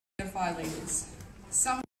identify leaders.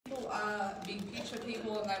 Some people are big picture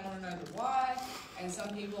people and they want to know the why, and some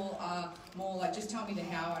people are more like, just tell me the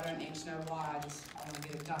how, I don't need to know why, I want to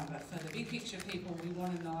get it done. But for the big picture people, we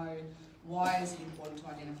want to know why is it important to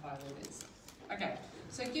identify leaders. Okay,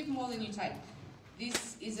 so give more than you take.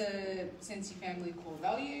 This is a Scentsy family core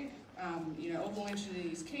value. All mentioned in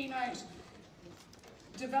his keynote.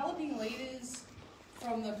 Developing leaders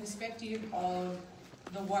from the perspective of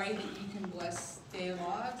the way that you can bless their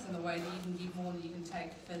lives and the way that you can give more than you can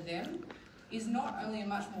take for them is not only a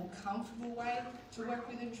much more comfortable way to work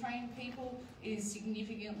with and train people, it is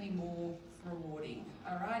significantly more rewarding,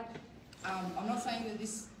 all right? I'm not saying that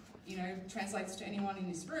this translates to anyone in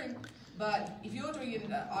this room, but if you're doing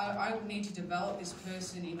it, I would need to develop this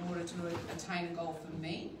person in order to attain a goal for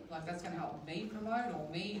me, like that's going to help me promote or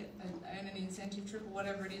me earn an incentive trip or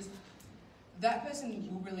whatever it is. That person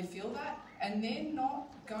will really feel that, and they're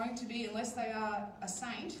not going to be, unless they are a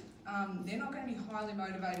saint, they're not going to be highly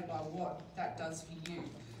motivated by what that does for you.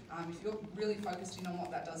 If you're really focused in on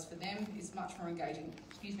what that does for them, it's much more engaging,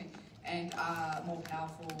 and more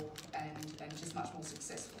powerful and just much more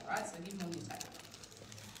successful, right? So give them your take.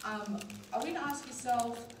 I want to ask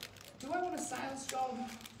yourself, do I want a sales job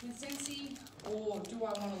with Scentsy or do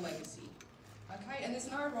I want a legacy? Okay, and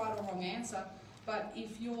there's no right or wrong answer, but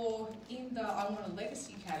if you're in the I want a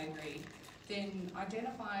legacy category, then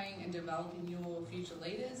identifying and developing your future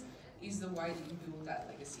leaders is the way that you build that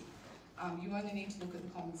legacy. You only need to look at the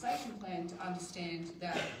compensation plan to understand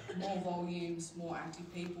that more volumes, more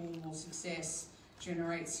active people, more success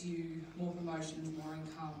generates you more promotions, more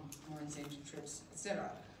income, more incentive trips,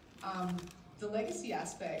 etc. The legacy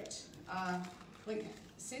aspect,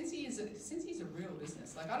 Scentsy is a real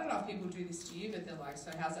business. Like, I don't know if people do this to you, but they're like,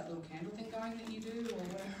 so how's that little candle thing going that you do, or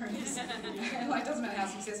whatever it is. Like, doesn't matter how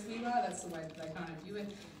successful you are, that's the way that they kind of view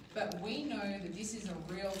it. But we know that this is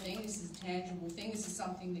a real thing, this is a tangible thing, this is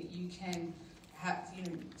something that you can have,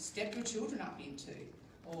 step your children up into,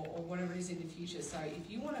 or whatever it is in the future. So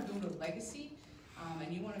if you want to build a legacy,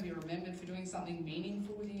 and you want to be remembered for doing something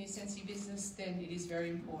meaningful within your Scentsy business, then it is very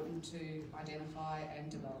important to identify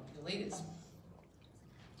and develop your leaders.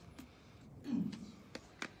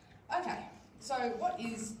 Okay, so what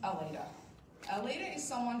is a leader? A leader is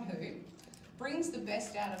someone who brings the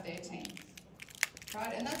best out of their team,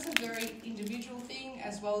 right? And that's a very individual thing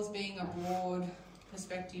as well as being a broad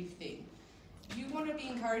perspective thing. You want to be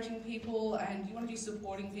encouraging people and you want to be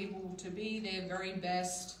supporting people to be their very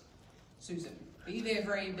best Susan, be their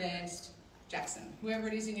very best Jackson, whoever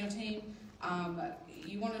it is in your team.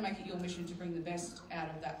 You want to make it your mission to bring the best out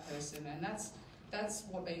of that person, and that's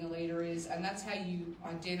what being a leader is, and that's how you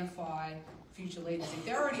identify future leaders. If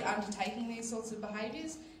they're already undertaking these sorts of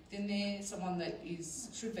behaviours, then they're someone that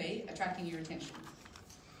should be attracting your attention.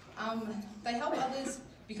 They help others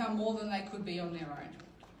become more than they could be on their own,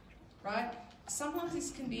 right? Sometimes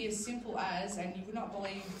this can be as simple as, and you would not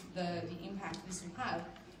believe the impact this will have,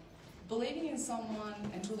 believing in someone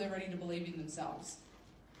until they're ready to believe in themselves.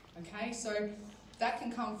 Okay, so that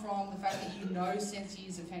can come from the fact that you know Scentsy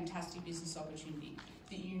is a fantastic business opportunity,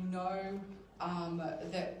 that you know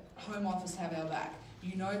that Home Office have our back,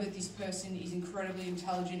 you know that this person is incredibly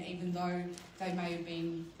intelligent even though they may have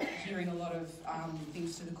been hearing a lot of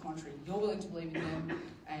things to the contrary. You're willing to believe in them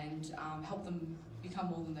and help them become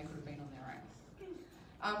more than they could have been on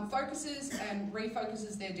their own. Focuses and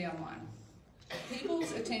refocuses their downline.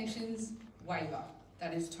 People's attentions waver.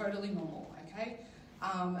 That is totally normal, okay?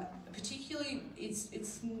 Particularly,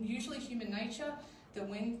 it's usually human nature that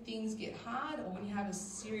when things get hard or when you have a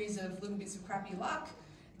series of little bits of crappy luck,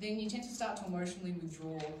 then you tend to start to emotionally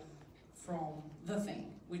withdraw from the thing,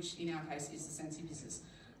 which in our case is the Scentsy business.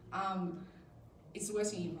 It's the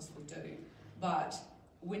worst thing you can possibly do, but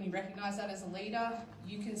when you recognise that as a leader,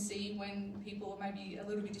 you can see when people are maybe a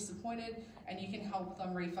little bit disappointed and you can help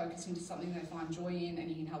them refocus into something they find joy in, and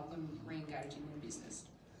you can help them re-engage in their business.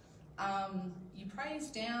 You praise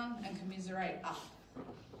down and commiserate up.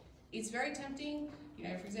 It's very tempting,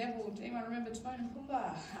 for example, do anyone remember Timon and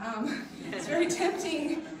Pumbaa? It's very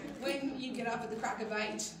tempting when you get up at the crack of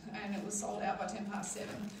 8 and it was sold out by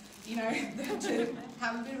 7:10, to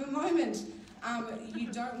have a bit of a moment.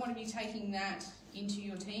 You don't want to be taking that into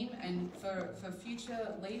your team, and for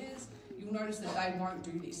future leaders, you'll notice that they won't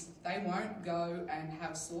do this. They won't go and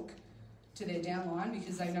have sook to their downline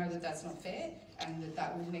because they know that that's not fair and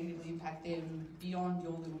that will negatively impact them beyond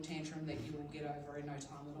your little tantrum that you will get over in no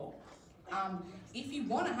time at all. If you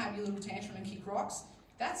want to have your little tantrum and kick rocks,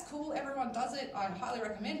 that's cool, everyone does it, I highly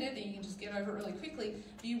recommend it, and you can just get over it really quickly,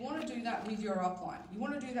 but you want to do that with your upline, you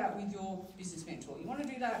want to do that with your business mentor, you want to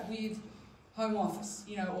do that with Home Office,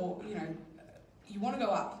 you want to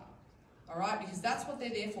go up. all right? Because that's what they're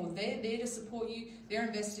there for. They're there to support you, they're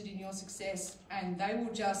invested in your success, and they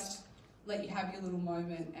will just let you have your little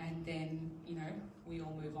moment, and then, you know, we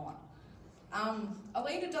all move on. A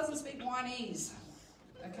leader doesn't speak Chinese,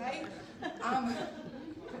 okay?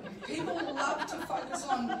 People love to focus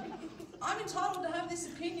on, I'm entitled to have this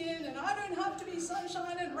opinion, and I don't have to be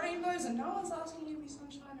sunshine and rainbows, and no one's asking you to be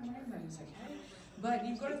sunshine and rainbows, okay? But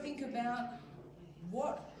you've got to think about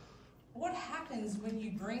what happens when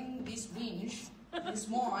you bring this whinge, this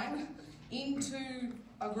whine, into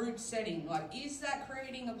a group setting. Like, is that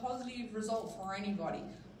creating a positive result for anybody?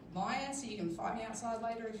 My answer, you can fight me outside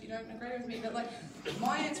later if you don't agree with me, but like,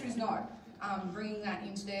 my answer is no. Bringing that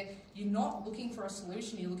into there, you're not looking for a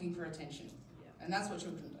solution, you're looking for attention. And that's what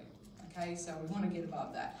children do, okay? So we want to get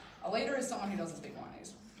above that. A leader is someone who doesn't speak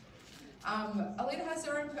Chinese. A leader has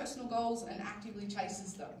their own personal goals and actively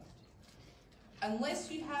chases them.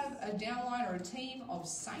 Unless you have a downline or a team of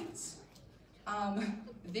saints,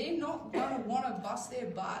 they're not going to want to bust their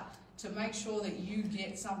butt to make sure that you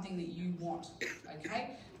get something that you want,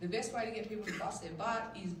 okay? The best way to get people to bust their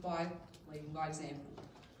butt is by leading by example,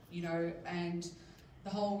 you know, and the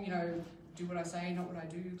whole, you know, do what I say, not what I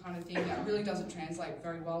do kind of thing, that really doesn't translate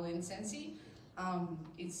very well in Scentsy.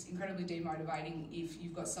 It's incredibly demotivating if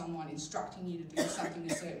you've got someone instructing you to do something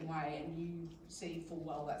a certain way and you see full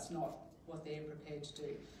well that's not what they're prepared to do.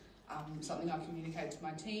 Something I communicate to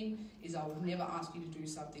my team is I would never ask you to do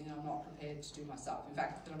something I'm not prepared to do myself. In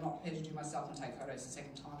fact, that I'm not prepared to do myself and take photos a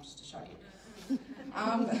second time just to show you.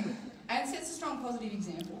 And sets a strong positive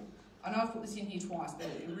example. I know I've put this in here twice, but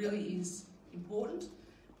it really is important.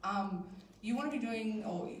 You want to be doing,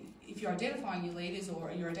 or if you're identifying your leaders or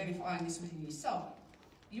you're identifying this within yourself,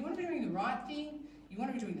 you want to be doing the right thing, you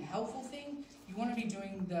want to be doing the helpful thing, you want to be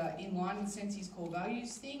doing the in line with Scentsy's core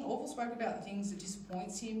values thing. Orville spoke about the things that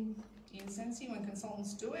disappoints him in Scentsy when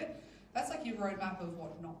consultants do it. That's like your roadmap of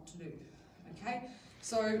what not to do, okay?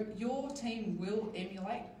 So your team will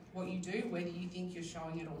emulate what you do, whether you think you're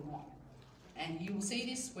showing it or not. And you will see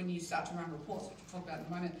this when you start to run reports, which we'll talk about in a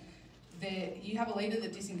moment. You have a leader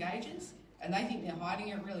that disengages, and they think they're hiding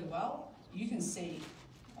it really well. You can see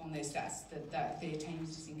on their stats that their team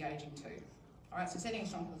is disengaging too. All right, so setting a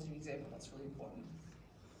strong positive example, that's really important.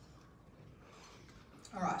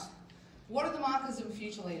 All right, what are the markers of a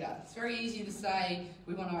future leader? It's very easy to say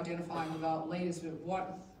we want to identify and develop leaders, but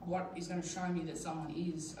what is going to show me that someone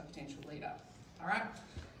is a potential leader? All right,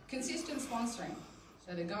 consistent sponsoring.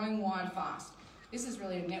 So they're going wide fast. This is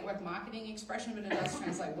really a network marketing expression, but it does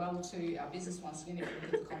translate well to our business. Once again, if you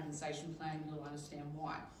look at the compensation plan, you'll understand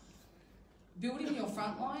why. Building your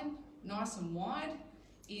front line nice and wide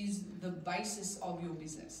is the basis of your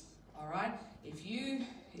business, all right? If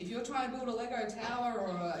you're trying to build a Lego tower or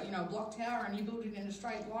a block tower and you build it in a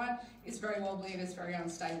straight line, it's very wobbly and it's very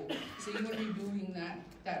unstable. So you want to be building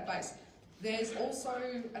that base. There's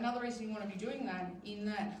also another reason you want to be doing that, in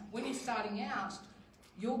that when you're starting out,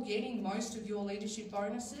 you're getting most of your leadership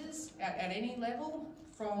bonuses at any level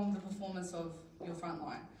from the performance of your front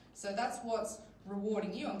line. So that's what's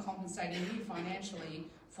rewarding you and compensating you financially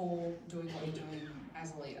for doing what you're doing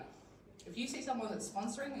as a leader. If you see someone that's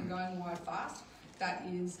sponsoring and going wide fast, that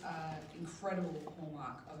is an incredible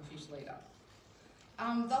hallmark of a future leader.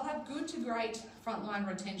 They'll have good to great frontline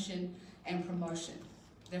retention and promotion.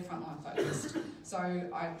 They're frontline focused. So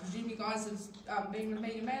I presume you guys have been with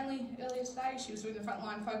me to Manly earlier today. She was doing the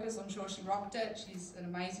frontline focus. I'm sure she rocked it. She's an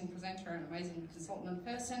amazing presenter and amazing consultant and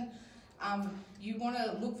person. You want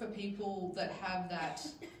to look for people that have that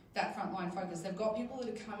frontline focus. They've got people that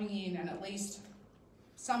are coming in and at least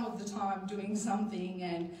some of the time doing something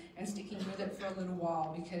and sticking with it for a little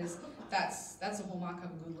while, because that's a hallmark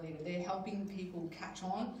of a good leader. They're helping people catch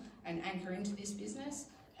on and anchor into this business,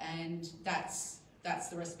 and that's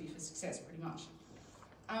the recipe for success pretty much.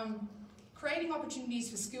 Creating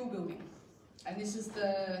opportunities for skill building. And this is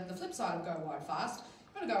the flip side of go wide fast.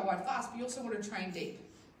 You want to go wide fast, but you also want to train deep.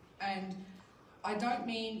 And I don't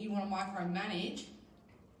mean you want to micromanage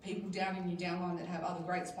people down in your downline that have other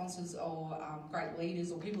great sponsors or great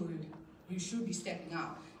leaders or people who should be stepping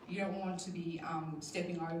up. You don't want to be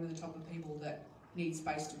stepping over the top of people that need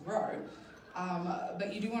space to grow.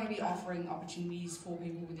 But you do want to be offering opportunities for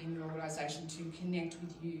people within your organisation to connect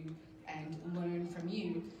with you and learn from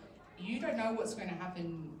you. You don't know what's going to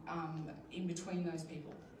happen in between those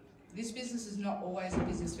people. This business is not always a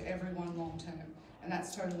business for everyone long term, and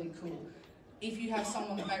that's totally cool. If you have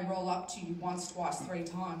someone that may roll up to you once, twice, 3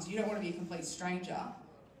 times, you don't want to be a complete stranger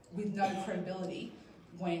with no credibility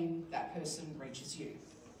when that person reaches you.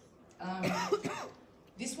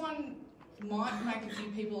 This one might make a few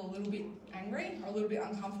people a little bit angry or a little bit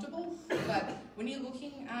uncomfortable, but when you're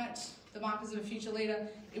looking at the markers of a future leader,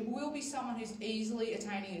 it will be someone who's easily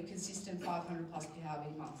attaining a consistent 500 plus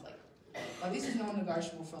PRV monthly. Like, this is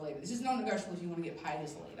non-negotiable for a leader. This is non-negotiable if you want to get paid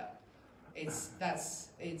as a leader.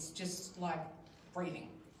 It's just like breathing,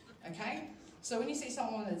 okay? So when you see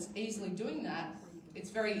someone that's easily doing that, it's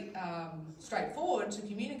very straightforward to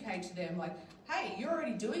communicate to them, like, hey, you're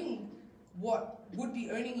already doing what would be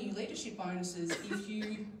earning you leadership bonuses if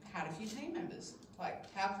you had a few team members.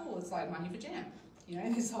 Like, how cool, it's like money for jam, you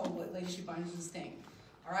know, this whole leadership bonuses thing.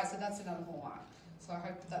 All right, so that's another hallmark. So I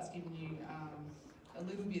hope that's given you a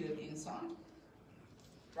little bit of insight.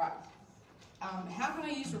 Right, how can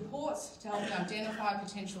I use reports to help me identify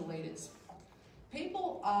potential leaders?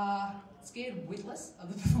 People are scared witless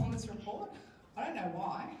of the performance report. I don't know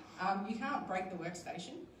why. You can't break the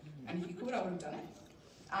workstation, and if you could, I would have done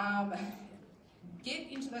it.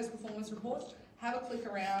 Get into those performance reports, have a click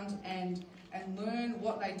around and learn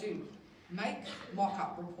what they do. Make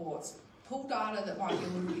mock-up reports, pull data that might be a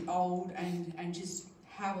little bit old and just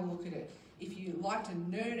have a look at it. If you like to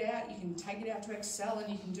nerd out, you can take it out to Excel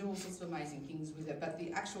and you can do all sorts of amazing things with it, but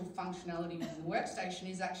the actual functionality of the workstation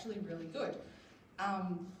is actually really good.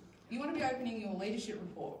 You want to be opening your leadership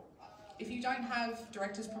report. If you don't have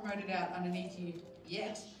directors promoted out underneath you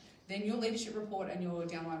yet, then your leadership report and your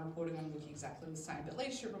downline report are going to look exactly the same. But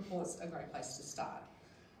leadership report's a great place to start.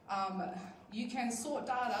 You can sort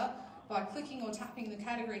data by clicking or tapping the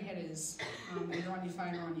category headers either on your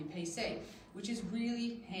phone or on your PC, which is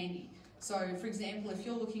really handy. So, for example, if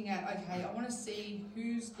you're looking at, okay, I want to see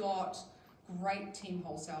who's got great team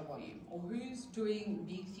wholesale volume, or who's doing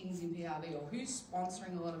big things in PRV, or who's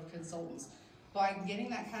sponsoring a lot of consultants, by getting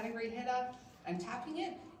that category header and tapping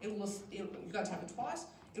it, you've got to tap it twice,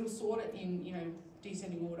 it'll sort it in, you know,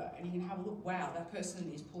 descending order, and you can have a look, wow, that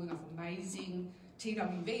person is pulling off amazing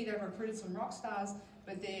TWV, they've recruited some rock stars,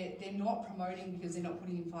 but they're not promoting because they're not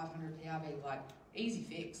putting in 500 PRV, like, easy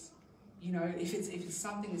fix. You know, if it's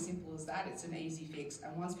something as simple as that, it's an easy fix.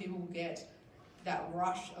 And once people get that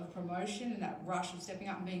rush of promotion and that rush of stepping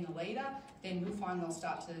up and being a leader, then you'll find they'll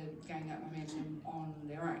start to gain that momentum on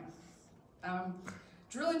their own.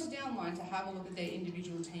 Drill into downline to have a look at their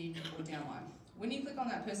individual team or downline. When you click on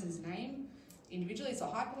that person's name individually, it's a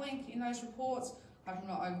hyperlink in those reports. I hope I'm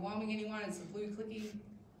not overwhelming anyone. It's a blue clicky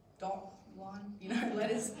dot line, you know,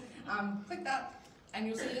 letters. Click that and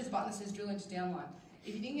you'll see there's a button that says drill into downline.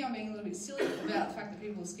 If you think I'm being a little bit silly about the fact that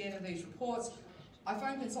people are scared of these reports, I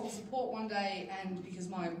phoned consultant support one day and because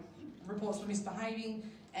my reports were misbehaving,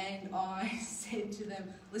 and I said to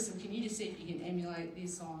them, listen, can you just see if you can emulate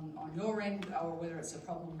this on your end, or whether it's a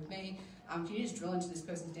problem with me? Can you just drill into this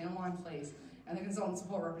person's downline, please? And the consultant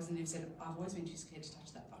support representative said, I've always been too scared to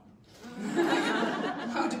touch that button.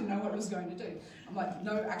 I didn't know what it was going to do. I'm like,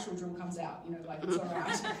 no actual drill comes out, you know, like, it's all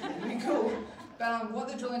right, it'll be cool. But what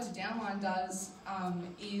the drill into downline does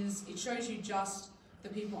is it shows you just the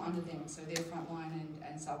people under them, so their frontline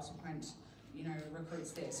and subsequent, you know,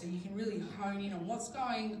 recruits there. So you can really hone in on what's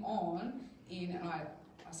going on in, and I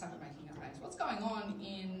suck at making up names, what's going on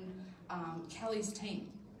in Kelly's team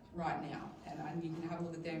right now, and you can have a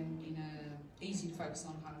look at them in a easy to focus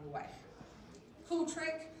on kind of a way. Cool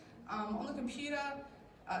trick, on the computer,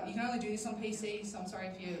 you can only do this on PC, so I'm sorry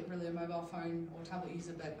if you're really a mobile phone or tablet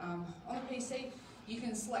user, but on the PC, you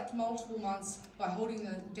can select multiple months by holding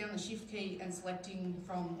down the shift key and selecting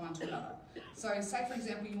from one to another. So say, for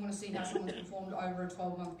example, you want to see how someone's performed over a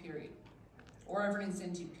 12-month period, or over an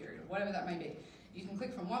incentive period, or whatever that may be. You can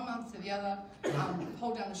click from one month to the other,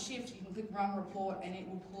 hold down the shift, you can click run report, and it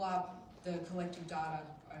will pull up the collective data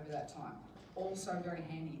over that time. Also very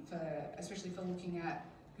handy, especially for looking at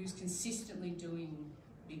who's consistently doing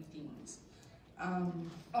big things.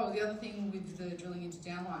 The other thing with the drilling into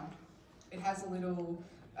downline, it has a little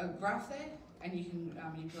graph there, and you can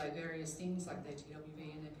manipulate various things like their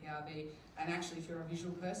TWV and their PRV, and actually, if you're a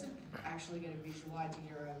visual person, actually get a visual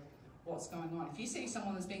idea of what's going on. If you see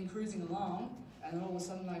someone that's been cruising along, and then all of a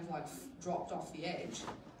sudden they've like dropped off the edge,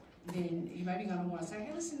 then you maybe going to want to say,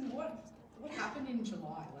 hey, listen, what happened in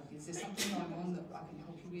July? Like, is there something going on that I can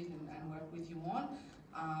help you with and work with you on?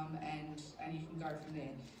 And you can go from there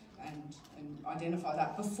and identify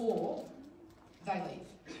that before they leave.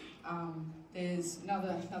 There's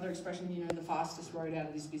another expression, you know, the fastest road out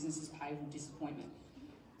of this business is paved with disappointment.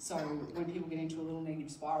 So when people get into a little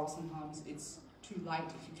negative spiral, sometimes it's too late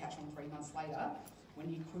if you catch on 3 months later when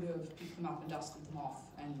you could have picked them up and dusted them off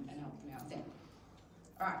and helped them out then.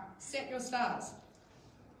 All right, set your stars.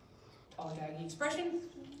 Oligarchy expression.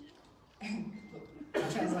 Look,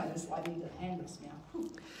 I'll translate this slightly into handless now.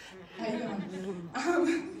 How you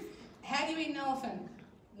going? How do you eat an elephant?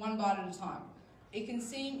 One bite at a time. It can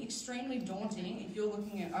seem extremely daunting if you're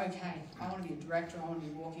looking at, okay, I want to be a director, I want to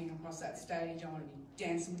be walking across that stage, I want to be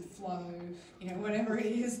dancing with flow, whatever it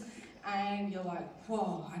is, and you're like,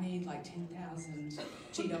 whoa, I need like 10,000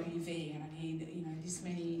 GWV, and I need, this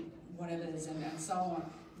many whatevers, and so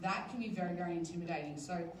on. That can be very, very intimidating.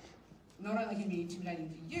 So not only can it be intimidating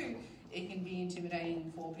for you, it can be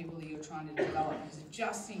intimidating for people that you're trying to develop, because it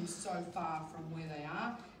just seems so far from where they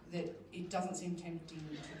are that it doesn't seem tempting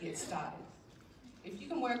to get started. If you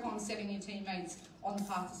can work on setting your teammates on the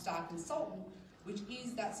path to star consultant, which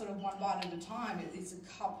is that sort of one bite at a time, it's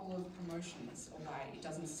a couple of promotions away. It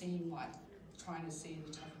doesn't seem like trying to see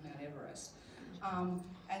the top of Mount Everest.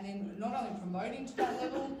 And then not only promoting to that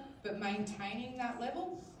level, but maintaining that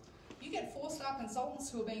level. You get 4-star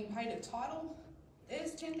consultants who are being paid at title,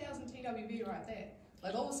 there's 10,000 TWV right there.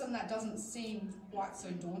 Like all of a sudden that doesn't seem quite so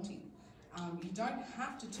daunting. You don't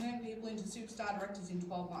have to turn people into superstar directors in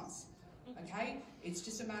 12 months. Okay, it's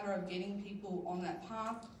just a matter of getting people on that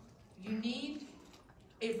path. You need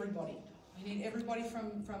everybody. You need everybody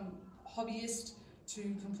from hobbyist to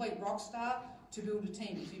complete rock star to build a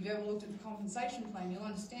team. If you've ever looked at the compensation plan, you'll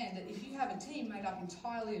understand that if you have a team made up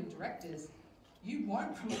entirely of directors, you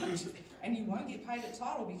won't promote and you won't get paid at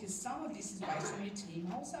title, because some of this is based on your team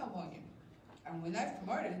wholesale volume. And when they've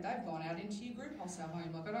promoted, they've gone out into your group wholesale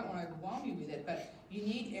volume. Like, I don't want to overwhelm you with it, but you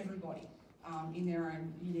need everybody in their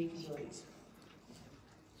own unique abilities.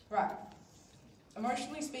 Right,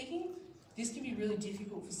 emotionally speaking, this can be really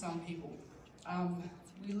difficult for some people.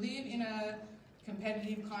 We live in a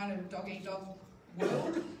competitive kind of dog-eat-dog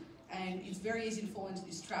world, and it's very easy to fall into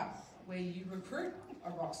this trap where you recruit a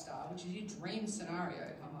rock star, which is your dream scenario,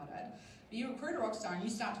 I might add. But you recruit a rock star and you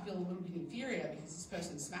start to feel a little bit inferior because this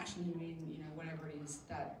person's smashing you in, whatever it is,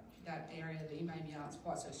 that area that you maybe aren't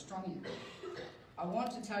quite so strong in. I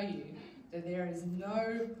want to tell you that there is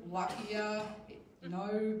no luckier,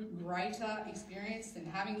 no greater experience than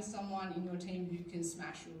having someone in your team who can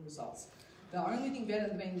smash your results. The only thing better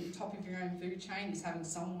than being at the top of your own food chain is having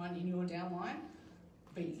someone in your downline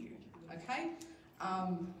beat you, okay?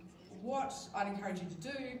 What I'd encourage you to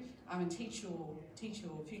do, and teach your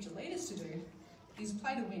future leaders to do, is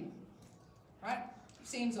play to win, right?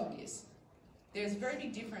 Seems obvious. There's a very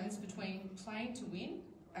big difference between playing to win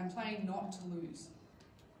and playing not to lose,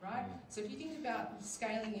 right? So if you think about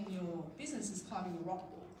scaling in your business as climbing a rock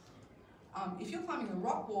wall, if you're climbing a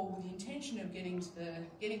rock wall with the intention of getting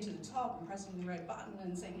to the top and pressing the red button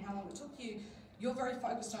and seeing how long it took you, you're very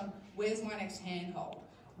focused on where's my next handhold,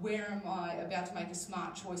 where am I about to make a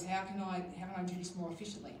smart choice, how can I do this more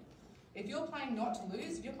efficiently. If you're playing not to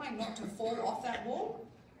lose, if you're playing not to fall off that wall,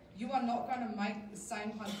 you are not going to make the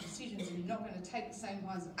same kinds of decisions, and you're not going to take the same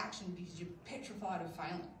kinds of action because you're petrified of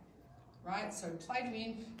failing, right? So play to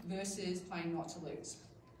win versus playing not to lose.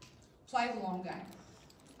 Play the long game.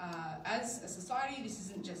 As a society, this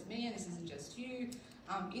isn't just me and this isn't just you.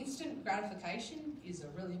 Instant gratification is a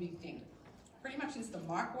really big thing. Pretty much since the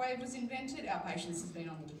microwave was invented, our patience has been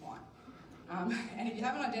on the decline. And if you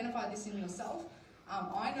haven't identified this in yourself,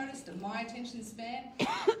 I noticed that my attention span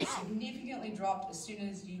significantly dropped as soon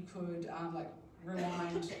as you could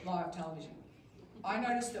rewind live television. I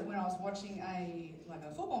noticed that when I was watching a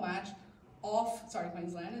football match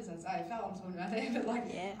Queenslanders, that's AFL I'm talking about there,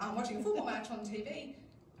 but watching a football match on TV,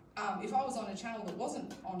 if I was on a channel that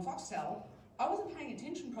wasn't on Foxtel, I wasn't paying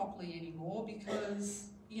attention properly anymore because,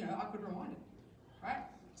 I could rewind it, right?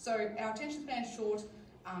 So our attention span's short,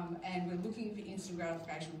 and we're looking for instant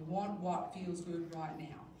gratification. We want what feels good right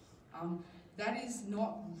now. That is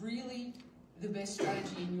not really the best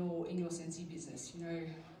strategy in your Scentsy business.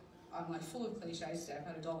 I'm full of cliches today.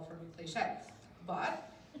 I've had $1 for every cliche.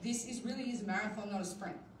 But this really is a marathon, not a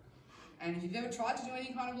sprint. And if you've ever tried to do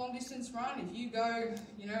any kind of long distance run, if you go,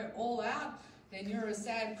 all out, then you're a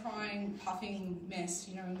sad, crying, puffing mess,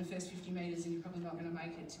 in the first 50 metres, and you're probably not going to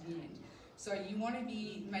make it to the end. So you want to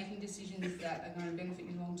be making decisions that are going to benefit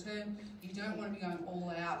you long term. You don't want to be going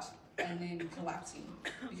all out and then collapsing,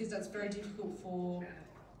 because that's very difficult for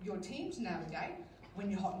your team to navigate when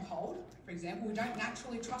you're hot and cold. For example, we don't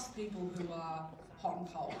naturally trust people who are hot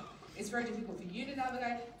and cold. It's very difficult for you to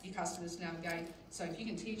navigate, your customers to navigate. So if you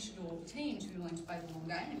can teach your team to be willing to play the long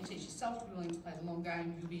game, and you teach yourself to be willing to play the long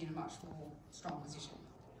game, you'll be in a much more strong position.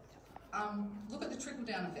 Look at the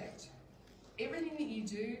trickle-down effect. Everything that you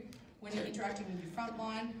do when you're interacting with your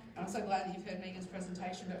frontline, and I'm so glad that you've heard Megan's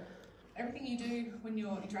presentation, but everything you do when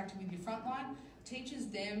you're interacting with your frontline teaches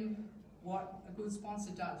them what a good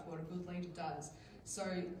sponsor does, what a good leader does.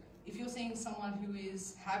 So if you're seeing someone who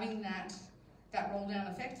is having that roll-down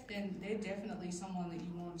effect, then they're definitely someone that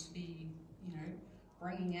you want to be,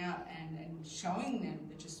 bringing out and showing them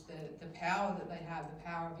just the power that they have, the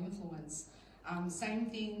power of influence. Same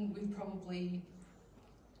thing with probably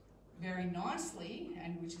very nicely,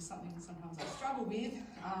 and which is something sometimes I struggle with.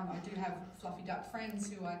 I do have fluffy duck friends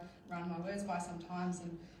who I run my words by sometimes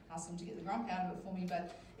and ask them to get the grump out of it for me,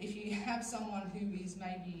 but if you have someone who is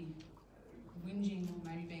maybe whinging or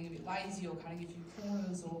maybe being a bit lazy or cutting a few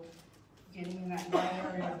corners or getting in that grey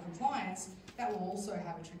area of compliance, that will also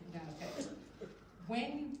have a trickle-down effect.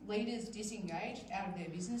 When leaders disengage out of their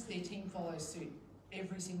business, their team follows suit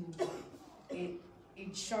every single time.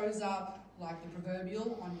 It shows up like the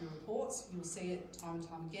proverbial on your reports. You'll see it time and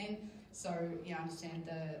time again, so you understand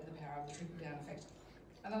the power of the trickle-down effect.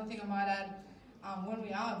 Another thing I might add, when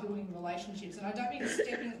we are building relationships, and I don't mean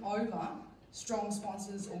stepping over strong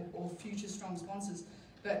sponsors or future strong sponsors,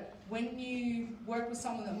 but when you work with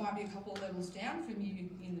someone that might be a couple of levels down from you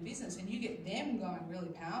in the business and you get them going really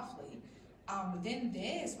powerfully, then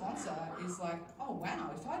their sponsor is like, oh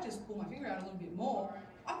wow, if I just pull my finger out a little bit more,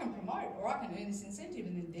 I can promote or I can earn this incentive.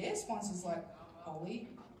 And then their sponsor's like, holy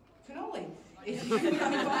cannoli. If Faith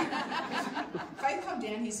come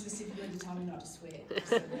down here specifically to tell me not to swear.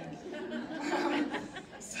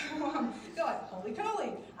 They're like, holy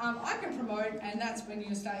cannoli, I can promote, and that's when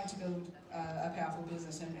you're starting to build a powerful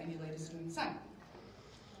business and your leaders are doing the same.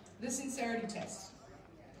 The sincerity test.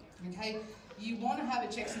 Okay, you want to have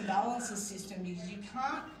a checks and balances system because you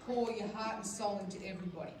can't pour your heart and soul into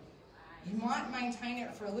everybody. You might maintain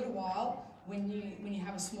it for a little while when you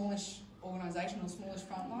have a smallish organisation or smallish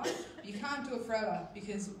frontline. You can't do it forever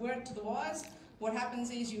because word to the wise, what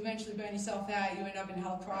happens is you eventually burn yourself out, you end up in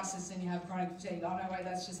health crisis and you have chronic fatigue. Oh no, wait,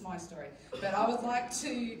 that's just my story. But I would like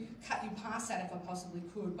to cut you past that if I possibly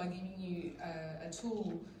could by giving you a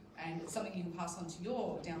tool and something you can pass on to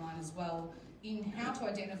your downline as well in how to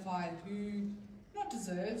identify who not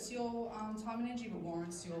deserves your time and energy but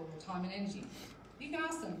warrants your time and energy. You can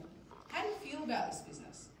ask them, how do you feel about this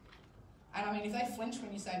business? And I mean, if they flinch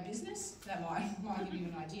when you say business, that might give you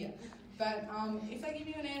an idea. But if they give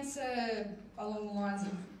you an answer along the lines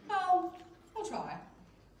of, well, I'll try,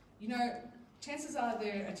 you know, chances are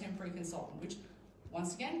they're a temporary consultant, which,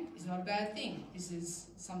 once again, is not a bad thing. This is,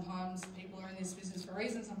 sometimes people are in this business for a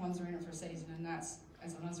reason, sometimes they're in it for a season, and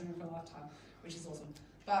sometimes they're in it for a lifetime, which is awesome.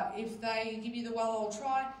 But if they give you the well, I'll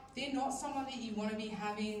try, they're not someone that you want to be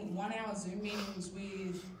having 1 hour Zoom meetings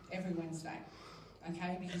with every Wednesday,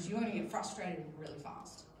 okay? Because you're going to get frustrated really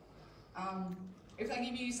fast. If they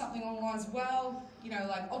give you something along the lines, well, you know,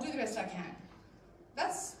 like, I'll do the best I can.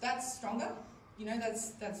 That's stronger. You know,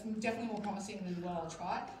 that's definitely more promising than, well, I'll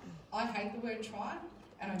try. I hate the word try,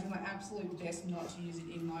 and I do my absolute best not to use it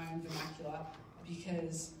in my own vernacular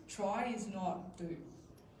because try is not do,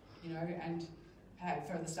 you know, and hey,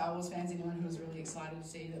 for the Star Wars fans, anyone who was really excited to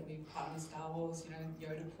see that we partner with Star Wars, you know,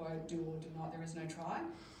 Yoda quote, do or do not, there is no try.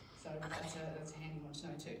 So that's a handy one to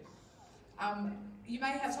know too. You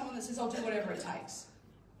may have someone that says, I'll do whatever it takes.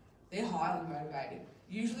 They're highly motivated,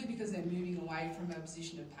 usually because they're moving away from a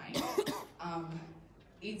position of pain.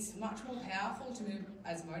 It's much more powerful to move,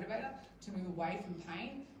 as a motivator, to move away from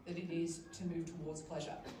pain than it is to move towards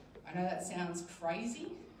pleasure. I know that sounds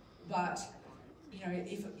crazy, but you know,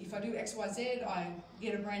 if I do X, Y, Z, I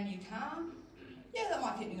get a brand new car, yeah, that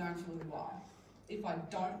might keep me going for a little while. If I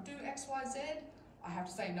don't do X, Y, Z, I have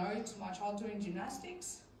to say no to my child doing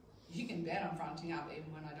gymnastics. You can bet I'm fronting up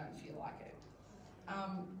even when I don't feel like it.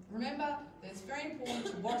 Remember that it's very important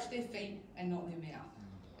to watch their feet and not their mouth.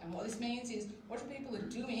 And what this means is watch what people are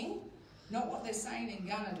doing, not what they're saying they're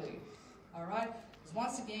gonna do. All right? Because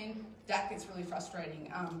once again, that gets really frustrating,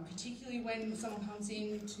 particularly when someone comes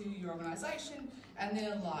into your organisation and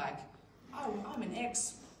they're like, oh, I'm an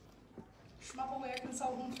ex-schmuppaware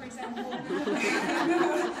consultant, for example.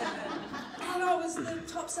 And I was the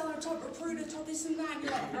top seller, top recruiter, top this and that. And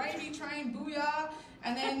you're like, gravy train, booyah.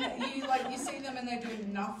 And then you see them and they're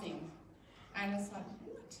doing nothing. And it's like,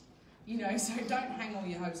 what? You know, so don't hang all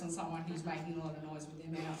your hopes on someone who's making a lot of noise with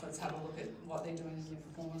their mouth. Let's have a look at what they're doing in their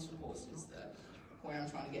performance reports is where I'm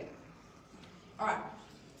trying to get. All right,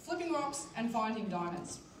 flipping rocks and finding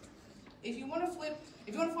diamonds. If you want to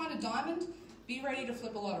find a diamond, be ready to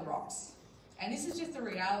flip a lot of rocks. And this is just the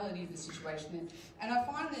reality of the situation. And I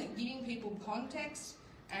find that giving people context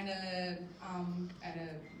and a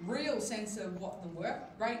real sense of what the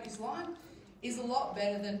work rate is like is a lot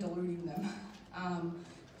better than deluding them.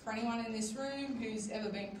 For anyone in this room who's ever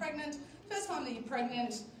been pregnant, first time that you're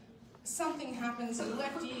pregnant, something happens, your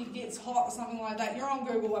left ear gets hot or something like that, you're on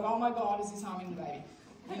Google like, oh my God, is this harming the baby?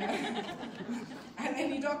 You know? And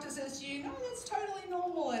then your doctor says to you, no, that's totally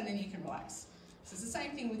normal, and then you can relax. So it's the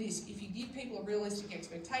same thing with this. If you give people a realistic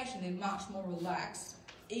expectation, they're much more relaxed,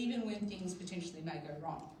 even when things potentially may go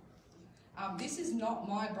wrong. This is not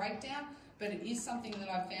my breakdown, but it is something that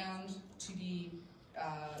I've found to be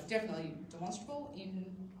definitely demonstrable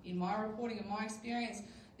in my reporting and my experience.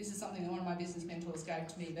 This is something that one of my business mentors gave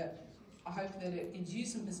to me, that I hope that it gives you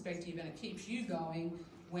some perspective and it keeps you going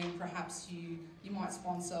when perhaps you might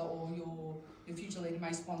sponsor, or your future leader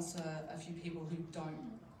may sponsor a few people who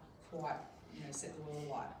don't quite set the world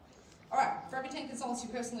alight. All right, for every 10 consultants you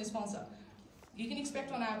personally sponsor, you can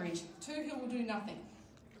expect on average 2 who will do nothing.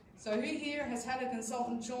 So who here has had a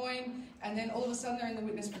consultant join and then all of a sudden they're in the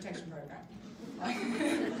witness protection program?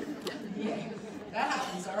 Yeah, that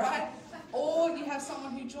happens, all right? Or you have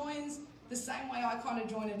someone who joins the same way I kind of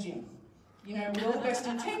join a gym. With all the best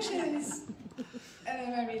intentions, and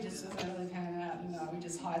then maybe it just doesn't really pan out, we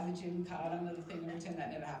just hide the gym card under the thing and pretend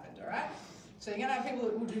that never happened, all right? So you're going to have people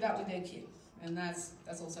that will do that with their kid, and that's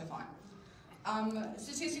also fine.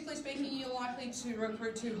 Statistically speaking, you're likely to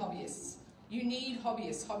recruit 2 hobbyists. You need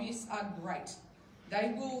hobbyists. Hobbyists are great.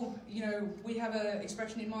 They will, we have an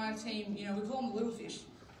expression in my team, we call them the little fish.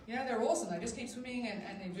 They're awesome. They just keep swimming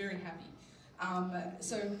and they're very happy.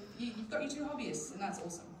 So you've got your 2 hobbyists, and that's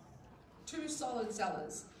awesome. 2 solid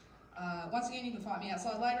sellers. Once again, you can find me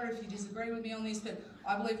outside later if you disagree with me on this, but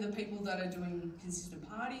I believe the people that are doing consistent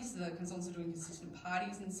parties, the consultants are doing consistent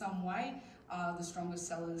parties in some way, are the strongest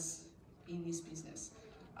sellers in this business.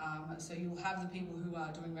 So you'll have the people who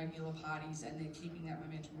are doing regular parties and they're keeping that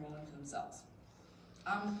momentum rolling for themselves.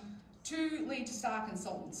 2 lead to star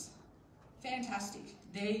consultants. Fantastic.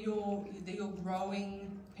 They're your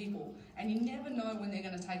growing people, and you never know when they're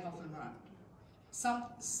going to take off and run. Some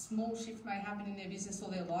small shift may happen in their business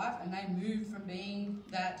or their life, and they move from being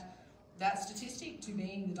that statistic to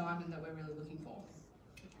being the diamond that we're really looking for.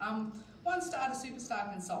 1-star to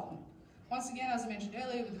superstar consultant. Once again, as I mentioned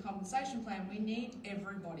earlier with the compensation plan, we need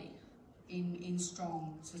everybody in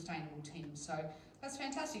strong, sustainable teams. So that's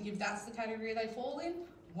fantastic. If that's the category they fall in,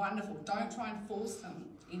 wonderful. Don't try and force them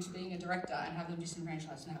into being a director and have them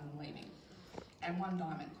disenfranchised and have them leaving. And 1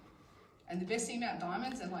 diamond. And the best thing about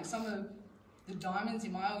diamonds, and like some of the diamonds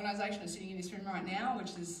in my organisation are sitting in this room right now,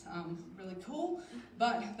 which is really cool.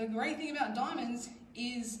 But the great thing about diamonds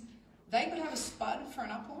is they could have a spud for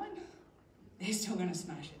an upline, they're still going to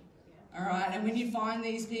smash it. All right, and when you find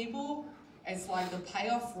these people, it's like the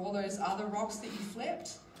payoff for all those other rocks that you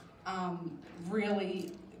flipped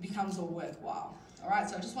really becomes all worthwhile. All right,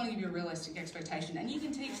 so I just want to give you a realistic expectation, and you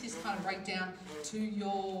can teach this kind of breakdown to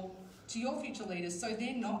your future leaders, so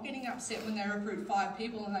they're not getting upset when they recruit 5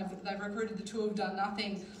 people and they've recruited the 2 who've done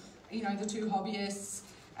nothing, the 2 hobbyists,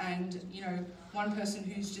 and 1 person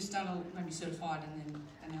who's just done maybe certified,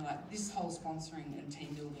 and they're like, this whole sponsoring and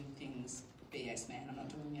team building thing's BS, man. I'm not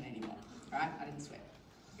doing it anymore. All right, I didn't swear.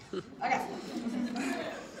 Okay.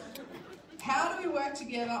 How do we work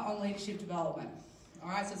together on leadership development? All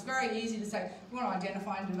right, so it's very easy to say we want to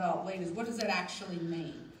identify and develop leaders. What does that actually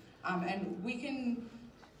mean? And we can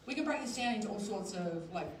break this down into all sorts of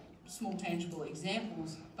small tangible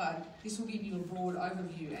examples, but this will give you a broad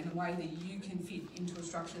overview and a way that you can fit into a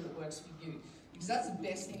structure that works for you. Because that's the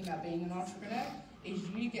best thing about being an entrepreneur, is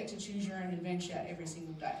you get to choose your own adventure every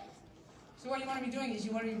single day. So what you want to be doing is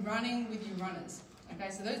you want to be running with your runners. Okay,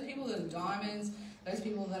 so those people that are diamonds, those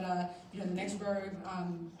people that are the next row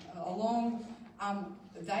along,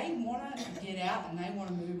 they want to get out and they want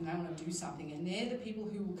to move and they want to do something, and they're the people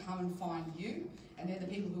who will come and find you, and they're the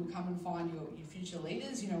people who will come and find your future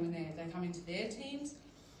leaders, when they come into their teams.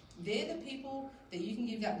 They're the people that you can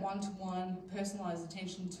give that one-to-one personalised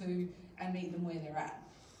attention to and meet them where they're at.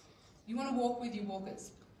 You want to walk with your walkers,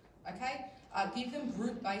 okay? Give them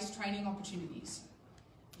group-based training opportunities.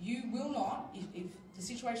 You will not, if the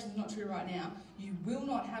situation is not true right now, you will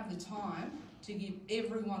not have the time to give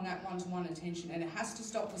everyone that one-to-one attention, and it has to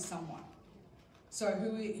stop with someone. So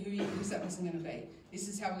who's that person going to be? This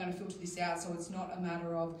is how we're going to filter this out, so it's not a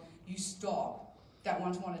matter of you stop that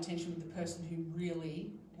one-to-one attention with the person who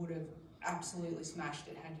really would have absolutely smashed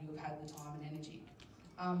it had you have had the time and energy.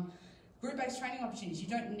 Group-based training opportunities. You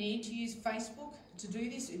don't need to use Facebook to do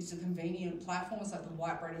this. It's a convenient platform. It's like the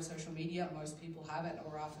white bread of social media. Most people have it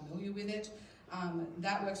or are familiar with it.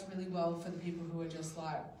 That works really well for the people who are just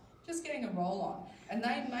getting a roll on. And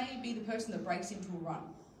they may be the person that breaks into a run,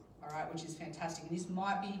 all right, which is fantastic. And this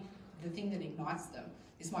might be the thing that ignites them.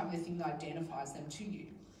 This might be the thing that identifies them to you.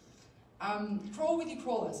 Crawl with your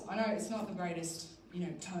crawlers. I know it's not the greatest,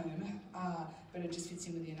 term, but it just fits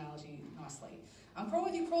in with the analogy nicely. Crawl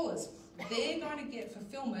with your crawlers. They're going to get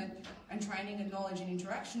fulfillment and training and knowledge and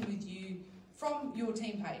interaction with you from your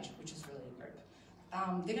team page, which is really a group.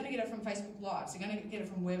 they're going to get it from Facebook Lives. They're going to get it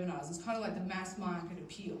from webinars. It's kind of like the mass market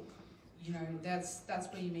appeal. You know, that's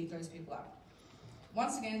where you meet those people at.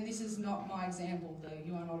 Once again, this is not my example,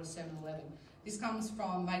 you are not a 7-Eleven. This comes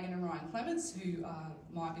from Megan and Ryan Clements, who are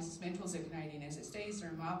my business mentors. They're Canadian SSDs,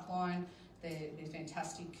 they're in my upline. They're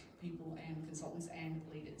fantastic people and consultants and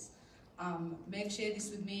leaders. Meg shared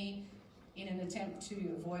this with me in an attempt to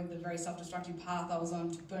avoid the very self-destructive path I was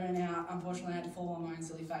on to burn out. Unfortunately, I had to fall on my own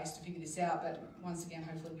silly face to figure this out, but once again,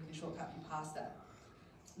 hopefully we can shortcut me past that.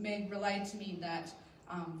 Meg relayed to me that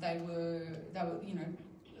they were, you know,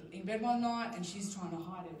 in bed one night and she's trying to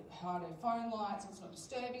hide her phone light so it's not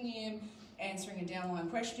disturbing him, answering a downline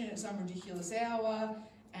question at some ridiculous hour,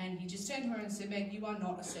 and he just turned to her and said, Meg, you are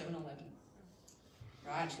not a 7-Eleven.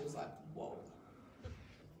 Right? She was like, whoa.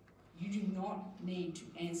 You do not need to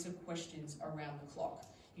answer questions around the clock.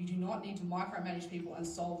 You do not need to micromanage people and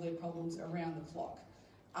solve their problems around the clock.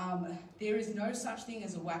 There is no such thing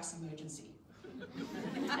as a wax emergency.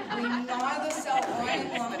 We neither sell iron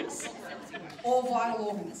lungs or vital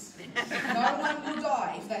organs. No one will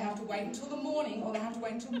die if they have to wait until the morning or they have to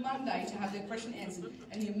wait until Monday to have their question answered.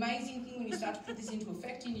 And the amazing thing when you start to put this into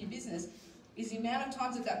effect in your business is the amount of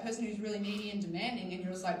times that person who's really needy and demanding and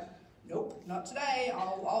you're just like, nope, not today,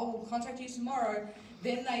 I'll contact you tomorrow.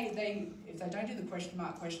 Then if they don't do the question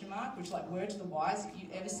mark, which like word to the wise, if you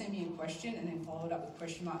ever send me a question and then follow it up with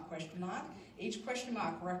question mark, each question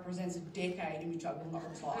mark represents a decade in which I will not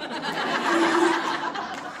reply.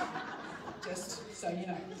 Just so you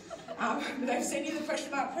know. But they've sent you the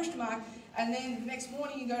question mark, and then the next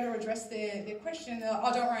morning you go to address their question, and they're like,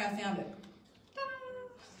 oh, don't worry, I found it.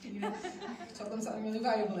 You know, tell them something really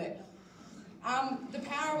valuable there. The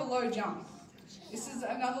power of a low jump. This is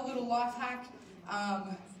another little life hack.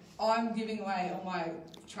 I'm giving away all my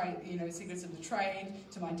trade, secrets of the trade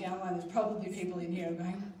to my downline. There's probably people in here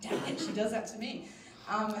going, damn it, she does that to me.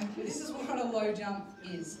 But this is what a low jump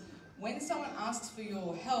is. When someone asks for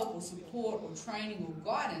your help or support or training or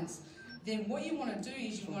guidance, then what you want to do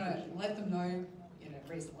is you want to let them know in a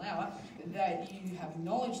reasonable hour that you have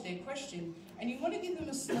acknowledged their question, and you want to give them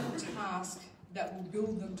a small task that will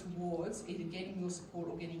build them towards either getting your support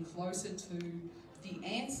or getting closer to the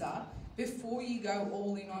answer before you go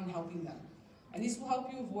all in on helping them. And this will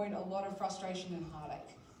help you avoid a lot of frustration and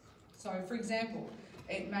heartache. So for example,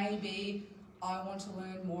 it may be, I want to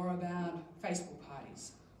learn more about Facebook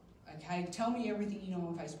parties. Okay, tell me everything you know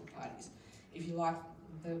on Facebook parties. If you like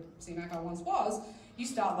the CMAC I once was, you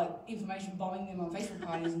start like information bombing them on Facebook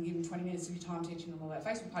parties and give them 20 minutes of your time teaching them all about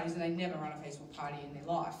Facebook parties, and they never run a Facebook party in their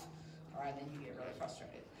life. All right, then you get really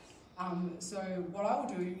frustrated. So what I will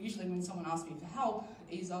do, usually when someone asks me for help,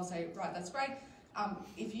 is I'll say, right, that's great.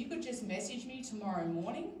 If you could just message me tomorrow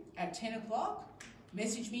morning at 10 o'clock,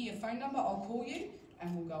 message me your phone number, I'll call you,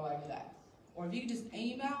 and we'll go over that. Or if you could just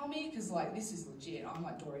email me, because like this is legit, I'm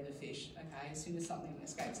like Dory the fish, okay? As soon as something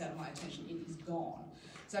escapes out of my attention, it is gone.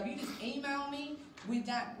 So if you just email me with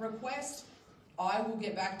that request, I will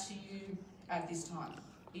get back to you at this time.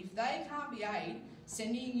 If they can't be aided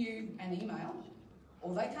sending you an email,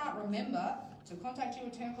 or they can't remember to contact you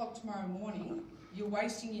at 10 o'clock tomorrow morning, you're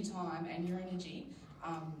wasting your time and your energy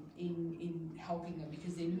in helping them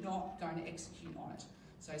because they're not going to execute on it.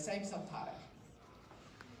 So save yourself heartache.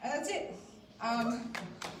 And that's it.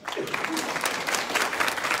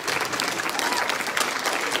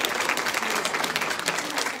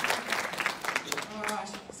 Alright,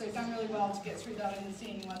 so you've done really well to get through that. I didn't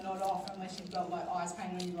see anyone nod off unless you've got like eyes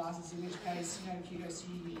painted on your glasses, in which case, kudos to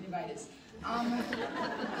you innovators.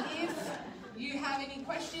 If you have any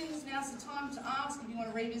questions, now's the time to ask. If you want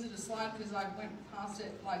to revisit a slide, because I went past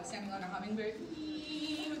it like sounding like a hummingbird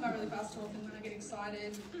with my really fast talking when I get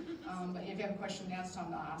excited. But if you have a question, now's the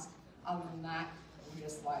time to ask. Other than that, we'll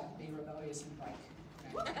just like be rebellious and break.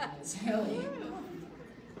 It's early.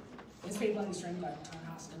 There's people in this room like, don't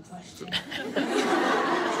ask a question.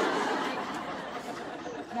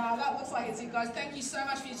 No, that looks like it's it, guys. Thank you so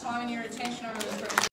much for your time and your attention. I really appreciate it.